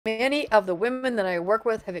Many of the women that I work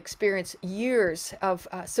with have experienced years of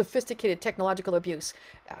sophisticated technological abuse,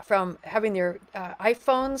 from having their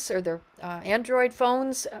iPhones or their Android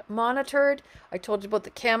phones monitored. I told you about the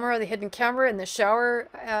camera, the hidden camera in the shower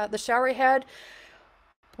head.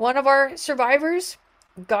 One of our survivors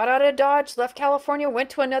got out of Dodge, left California, went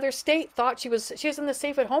to another state, thought she was in the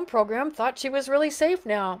safe at home program, thought she was really safe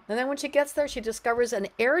now. And then when she gets there, she discovers an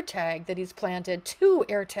air tag that he's planted, two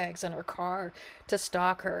air tags on her car to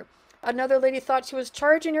stalk her. Another lady thought she was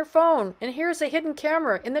charging her phone, and here's a hidden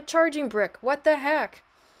camera in the charging brick. What the heck?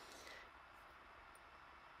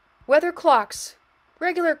 Weather clocks,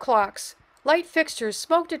 regular clocks, light fixtures,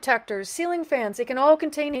 smoke detectors, ceiling fans, they can all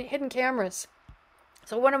contain hidden cameras.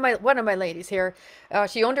 So one of my ladies here,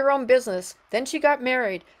 she owned her own business. Then she got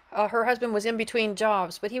married. Her husband was in between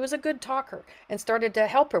jobs, but he was a good talker and started to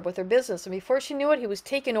help her with her business. And before she knew it, he was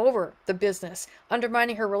taking over the business,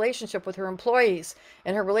 undermining her relationship with her employees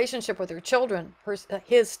and her relationship with her children,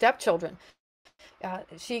 his stepchildren.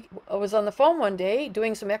 She was on the phone one day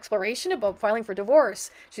doing some exploration about filing for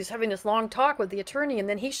divorce. She's having this long talk with the attorney, and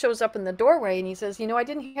then he shows up in the doorway and he says, "You know, I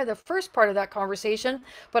didn't hear the first part of that conversation,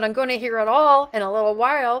 but I'm going to hear it all in a little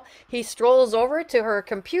while." He strolls over to her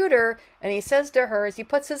computer and he says to her, as he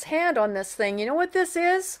puts his hand on this thing, "You know what this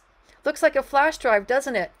is? Looks like a flash drive,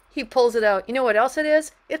 doesn't it?" He pulls it out. "You know what else it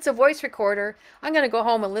is? It's a voice recorder. I'm going to go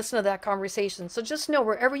home and listen to that conversation. So just know,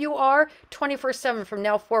 wherever you are, 24/7 from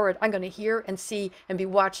now forward, I'm going to hear and see and be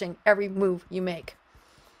watching every move you make."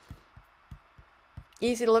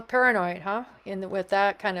 Easy to look paranoid, huh? With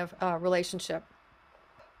that kind of relationship.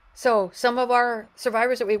 So some of our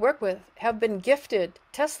survivors that we work with have been gifted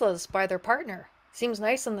Teslas by their partner. Seems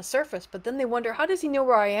nice on the surface, but then they wonder, how does he know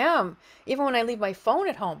where I am, even when I leave my phone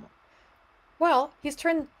at home? Well, he's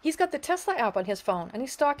got the Tesla app on his phone and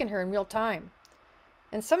he's stalking her in real time.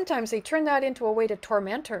 And sometimes they turn that into a way to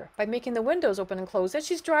torment her by making the windows open and close as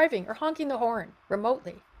she's driving or honking the horn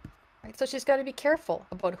remotely. Right? So she's got to be careful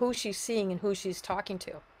about who she's seeing and who she's talking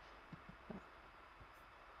to.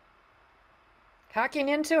 Hacking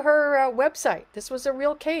into her website. This was a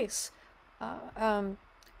real case. Uh, um,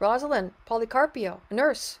 Rosalind Policarpio, a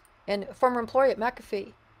nurse and a former employee at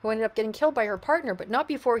McAfee, who ended up getting killed by her partner, but not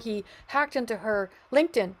before he hacked into her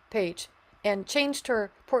LinkedIn page and changed her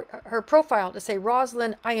profile to say,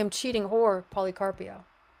 "Rosalind, I am cheating whore, Policarpio."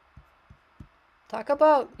 Talk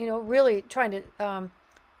about, really trying to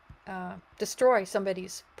destroy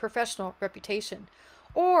somebody's professional reputation.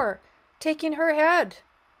 Or taking her head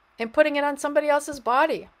and putting it on somebody else's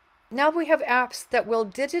body. Now we have apps that will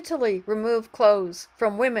digitally remove clothes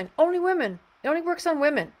from women. Only women. It only works on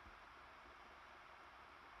women.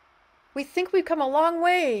 We think we've come a long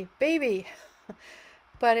way, baby.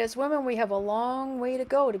 But as women, we have a long way to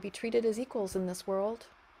go to be treated as equals in this world.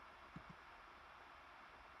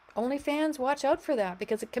 OnlyFans, watch out for that,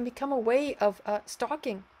 because it can become a way of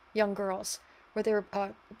stalking young girls, where they're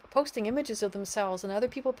posting images of themselves and other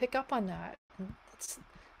people pick up on that. And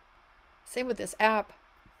same with this app,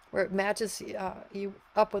 where it matches you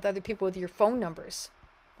up with other people with your phone numbers,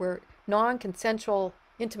 where non-consensual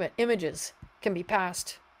intimate images can be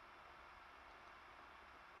passed.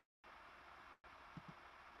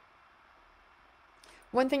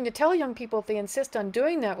 One thing to tell young people if they insist on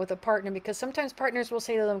doing that with a partner, because sometimes partners will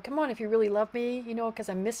say to them, "Come on, if you really love me, because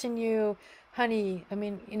I'm missing you, honey. I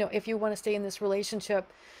mean, if you want to stay in this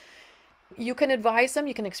relationship," you can advise them,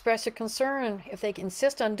 you can express your concern. If they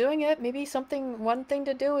insist on doing it, maybe one thing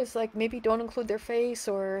to do is, like, maybe don't include their face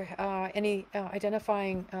or any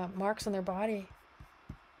identifying marks on their body.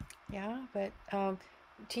 Yeah, but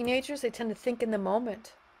teenagers, they tend to think in the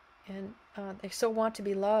moment. And they so want to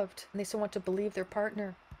be loved, and they so want to believe their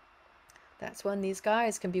partner. That's when these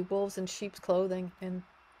guys can be wolves in sheep's clothing, and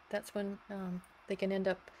that's when they can end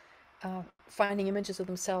up finding images of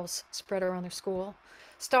themselves spread around their school.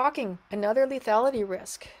 Stalking, another lethality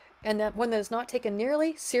risk, and that one that is not taken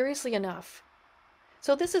nearly seriously enough.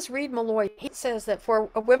 So this is Reed Malloy. He says that for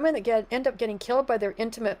women that end up getting killed by their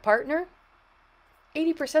intimate partner,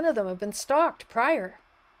 80% of them have been stalked prior.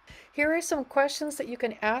 Here are some questions that you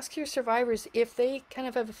can ask your survivors if they kind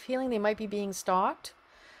of have a feeling they might be being stalked.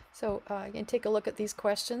 So you can take a look at these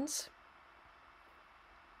questions.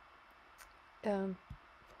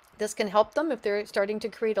 This can help them if they're starting to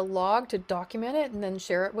create a log to document it and then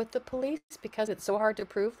share it with the police, because it's so hard to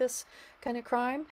prove this kind of crime.